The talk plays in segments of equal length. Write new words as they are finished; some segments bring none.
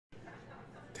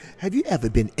Have you ever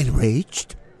been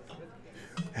enraged?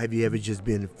 Have you ever just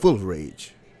been full of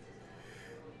rage?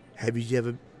 Have you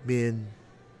ever been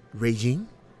raging?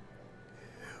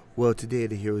 Well, today at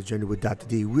the Hero's Journey with Dr.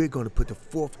 D, we're going to put the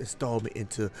fourth installment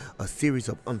into a series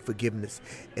of unforgiveness.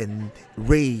 And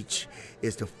rage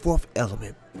is the fourth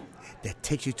element that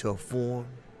takes you to a form,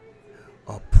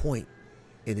 a point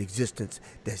in existence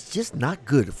that's just not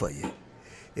good for you.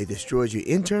 It destroys you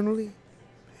internally,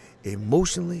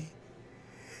 emotionally,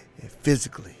 and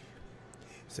physically.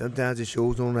 Sometimes it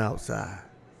shows on the outside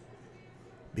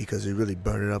because it's really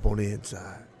burning up on the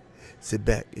inside. Sit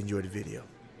back, enjoy the video.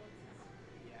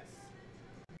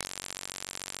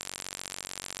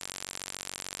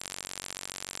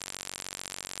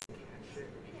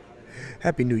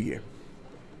 Happy New Year.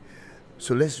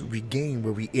 So let's regain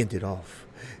where we ended off.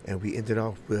 And we ended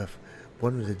off with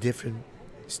one of the different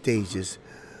stages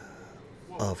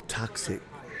of toxic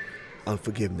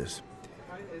unforgiveness.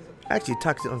 Actually,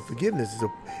 toxic unforgiveness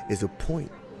is a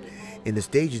point in the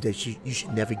stages that you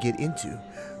should never get into.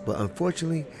 But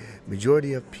unfortunately,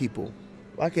 majority of people,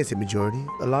 well, I can't say majority,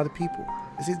 a lot of people,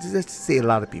 let's say a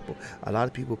lot of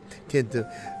people tend to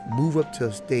move up to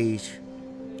a stage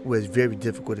where it's very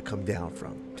difficult to come down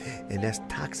from. And that's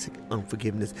toxic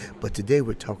unforgiveness. But today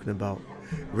we're talking about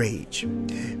rage.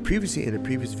 Previously, in the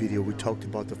previous video, we talked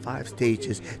about the 5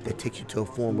 stages that take you to a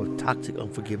form of toxic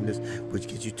unforgiveness, which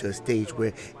gets you to a stage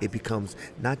where it becomes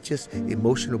not just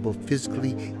emotional, but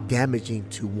physically damaging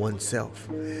to oneself.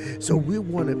 So we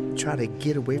want to try to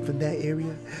get away from that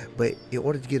area. But in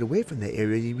order to get away from that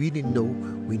area, you really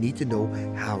we need to know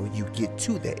how you get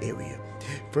to that area.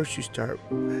 First, you start,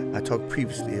 I talked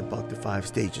previously about the 5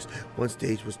 stages. One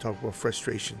stage was talking about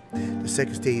frustration. The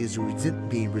second stage is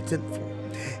being resentful.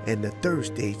 And the third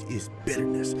stage is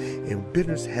bitterness. And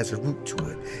bitterness has a root to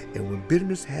it. And when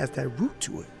bitterness has that root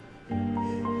to it,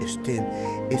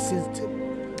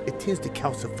 it tends to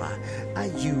calcify. I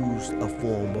used a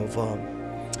form of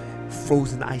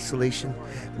frozen isolation,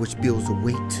 which builds a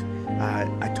weight.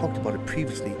 I talked about it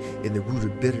previously in the root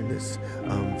of bitterness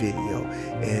video.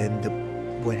 And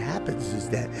what happens is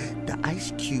that the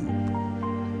ice cube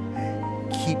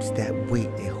keeps that weight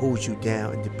and holds you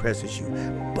down and depresses you.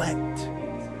 But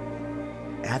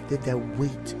after that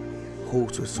weight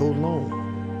holds for so long,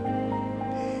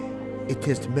 it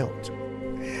tends to melt.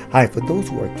 Hi, for those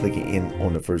who are clicking in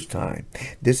on the first time,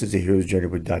 this is the Hero's Journey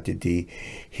with Dr. D,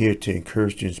 here to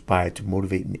encourage, to inspire, to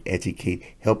motivate, and educate,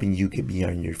 helping you get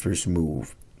beyond your first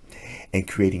move and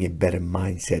creating a better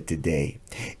mindset today.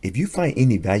 If you find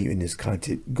any value in this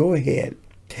content, go ahead.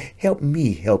 Help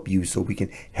me help you so we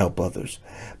can help others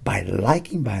by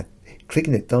liking, by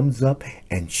clicking the thumbs up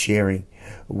and sharing.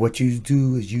 What you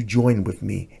do is you join with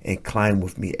me and climb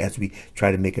with me as we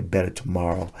try to make a better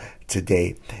tomorrow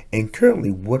today. And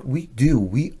currently what we do,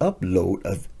 we upload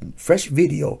a fresh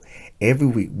video every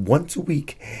week, once a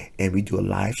week, and we do a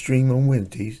live stream on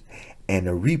Wednesdays and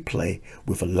a replay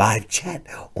with a live chat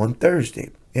on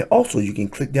Thursday. And also you can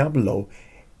click down below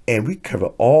and we cover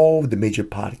all the major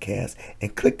podcasts,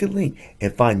 and click the link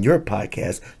and find your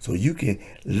podcast so you can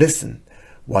listen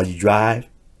while you drive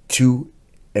to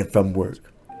and from work.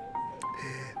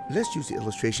 Let's use the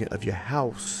illustration of your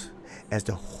house as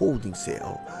the holding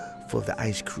cell for the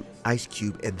ice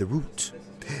cube and the root.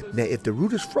 Now, if the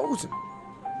root is frozen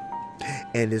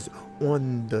and is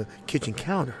on the kitchen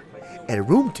counter at a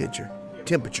room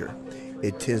temperature,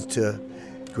 it tends to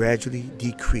gradually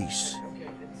decrease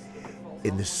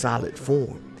in the solid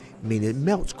form, meaning it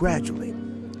melts gradually.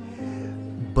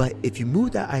 But if you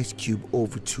move that ice cube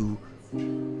over to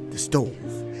the stove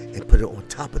and put it on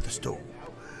top of the stove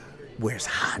where it's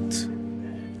hot,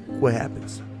 what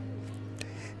happens?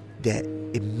 That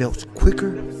it melts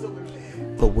quicker,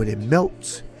 but when it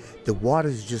melts, the water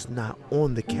is just not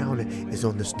on the counter, it's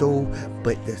on the stove,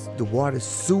 but the water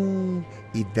soon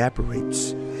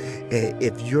evaporates. And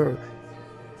if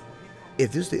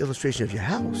this is the illustration of your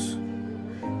house,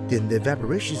 then the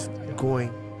evaporation is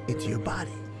going into your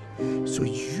body. So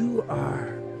you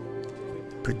are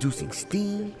producing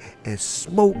steam and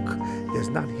smoke that's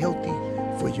not healthy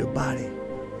for your body.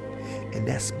 And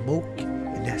that smoke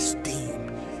and that steam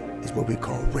is what we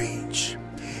call rage.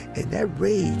 And that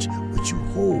rage, which you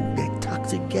hold, that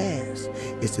toxic gas,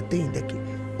 is the thing that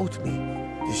can ultimately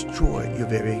destroy your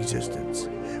very existence.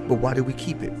 But why do we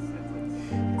keep it?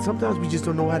 Sometimes we just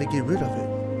don't know how to get rid of it.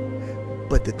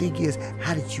 But the thing is,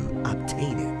 how did you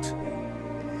obtain it?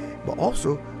 But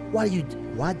also, why are you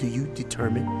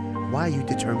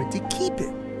determined to keep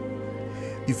it?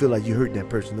 You feel like you hurt that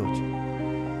person, don't you?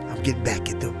 I'm getting back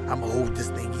at them. I'm gonna hold this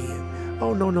thing in.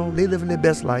 Oh, no, they living their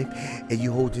best life, and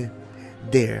you holding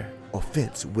their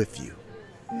offense with you.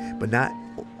 But not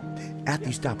after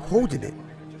you stop holding it,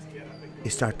 it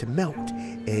starts to melt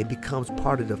and it becomes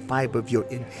part of the fiber of your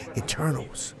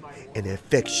internals, and it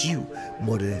affects you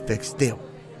more than it affects them.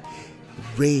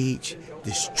 Rage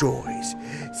destroys.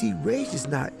 See, rage is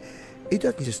not, it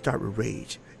doesn't just start with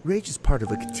rage. Rage is part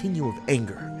of a continuum of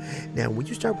anger. Now, when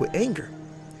you start with anger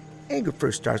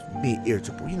first starts with being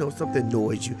irritable. You know, something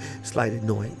annoys you, slight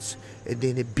annoyance, and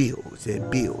then it builds and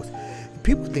builds.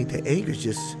 People think that anger is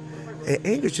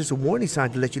just a warning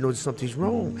sign to let you know that something's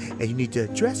wrong and you need to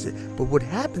address it. But what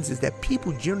happens is that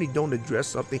people generally don't address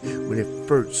something when it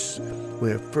first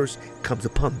comes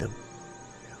upon them,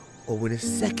 or when it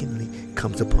secondly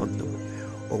comes upon them,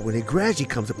 or when it gradually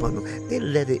comes upon them. They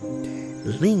let it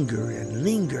linger and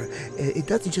linger. It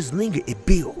doesn't just linger, it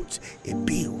builds,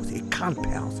 it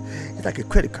compounds. It's like a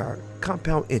credit card.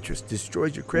 Compound interest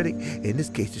destroys your credit, in this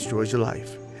case destroys your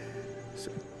life.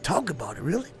 So talk about it,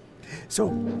 really. So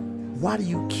why do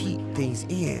you keep things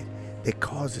in that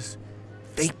causes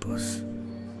vapors?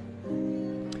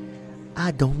 I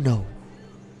don't know,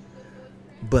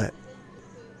 but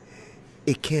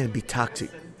it can be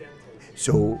toxic.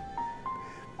 So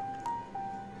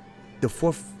the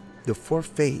fourth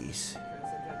phase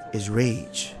is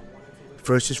rage.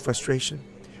 First is frustration.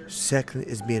 Second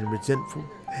is being resentful.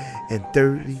 And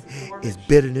thirdly is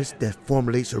bitterness that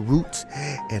formulates a roots.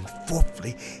 And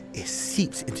fourthly, it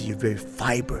seeps into your very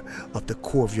fiber of the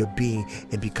core of your being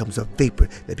and becomes a vapor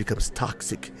that becomes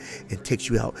toxic and takes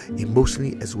you out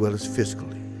emotionally as well as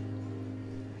physically.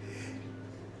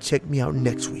 Check me out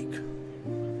next week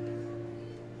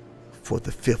for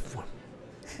the fifth one.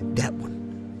 That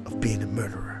one of being a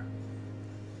murderer.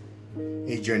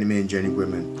 Hey journeymen and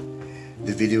journeywomen,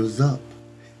 the video is up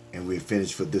and we're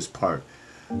finished for this part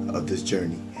of this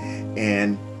journey.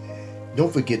 And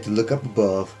don't forget to look up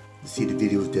above to see the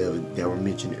videos that were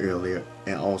mentioned earlier,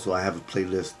 and also I have a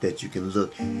playlist that you can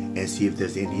look and see if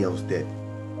there's anything else that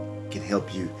can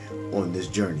help you on this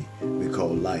journey we call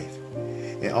life.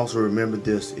 And also remember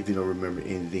this, if you don't remember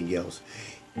anything else,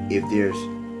 if there's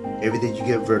everything you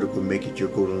get vertical, make it your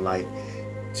goal in life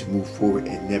to move forward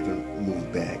and never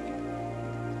move back.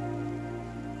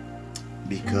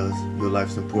 Because your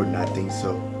life's important. I think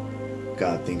so.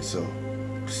 God thinks so.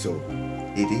 So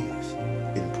it is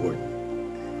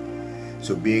important.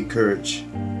 So be encouraged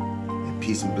and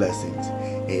peace and blessings.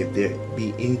 And if there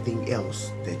be anything else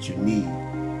that you need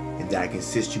and that I can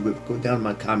assist you with, go down to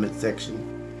my comment section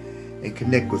and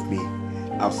connect with me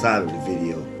outside of the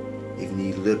video. If you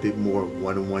need a little bit more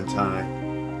one-on-one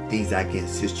time, things I can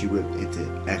assist you with and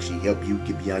to actually help you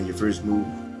get beyond your first move,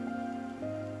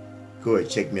 go ahead,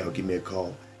 check me out, give me a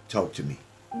call, talk to me.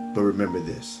 But remember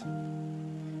this,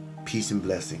 peace and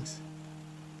blessings.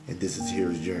 And this is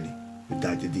Hero's Journey with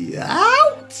Dr. D.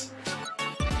 Out!